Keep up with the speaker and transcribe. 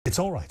It's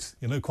all right,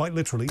 you know, quite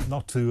literally,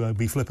 not to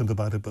be flippant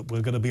about it, but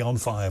we're going to be on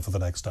fire for the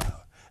next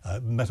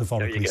hour,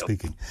 metaphorically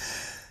speaking.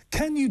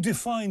 Can you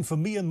define for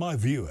me and my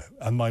viewer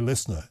and my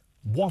listener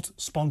what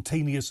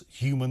spontaneous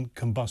human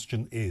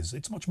combustion is?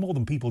 It's much more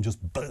than people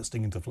just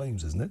bursting into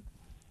flames, isn't it?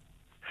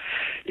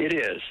 It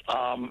is.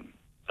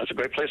 That's a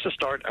great place to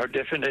start. Our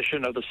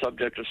definition of the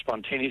subject of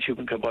spontaneous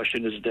human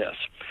combustion is this.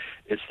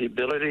 It's the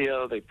ability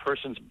of a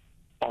person's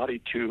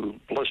body to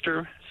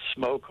blister,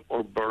 smoke,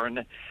 or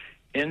burn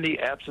in the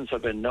absence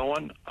of a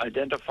known,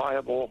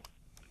 identifiable,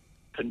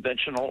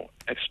 conventional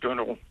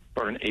external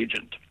burn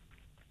agent.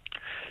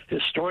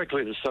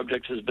 Historically, the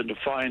subject has been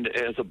defined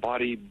as a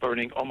body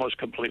burning almost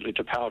completely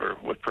to powder,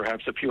 with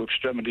perhaps a few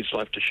extremities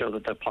left to show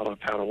that that pot of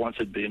powder once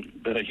had been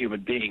a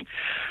human being.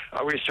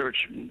 Our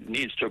research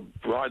needs to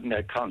broaden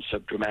that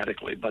concept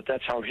dramatically, but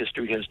that's how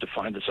history has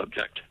defined the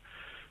subject.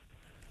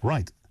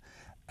 Right.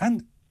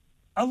 And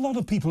a lot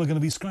of people are going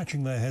to be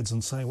scratching their heads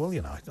and saying, well,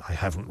 you know, I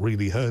haven't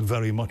really heard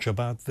very much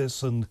about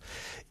this, and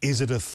is it a